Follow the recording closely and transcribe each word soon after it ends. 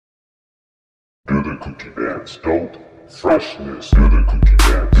Do the cookie dance, dope freshness. Do the cookie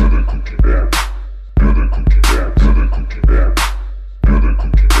dance, do the cookie dance. Do the cookie dance, do the cookie dance. Do the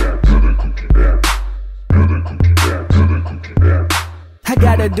cookie dance, do the cookie dance. Do the cookie dance, do the cookie dance. I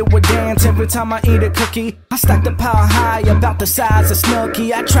gotta do a dance every time I eat a cookie. I stack the pile high, about the size of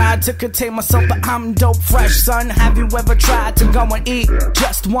Snooki. I tried to contain myself, but I'm dope fresh, son. Have you ever tried to go and eat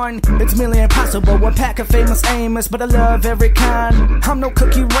just one? It's merely impossible, a pack of famous Amos, but I love every kind. I'm no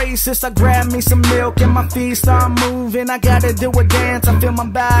cookie racist, I grab me some milk and my feet start moving. I gotta do a dance, I feel my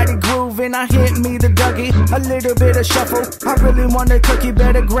body grooving. I hit me the Dougie, a little bit of shuffle. I really want a cookie,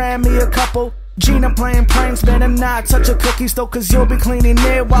 better grab me a couple. Gina playing pranks, better not touch a cookie store, cause you'll be cleaning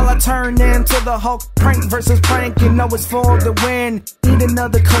it while I turn into the Hulk. Prank versus prank, you know it's for the win. Eat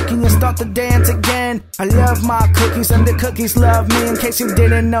another cookie and start the dance again. I love my cookies and the cookies love me. In case you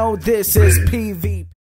didn't know, this is PV.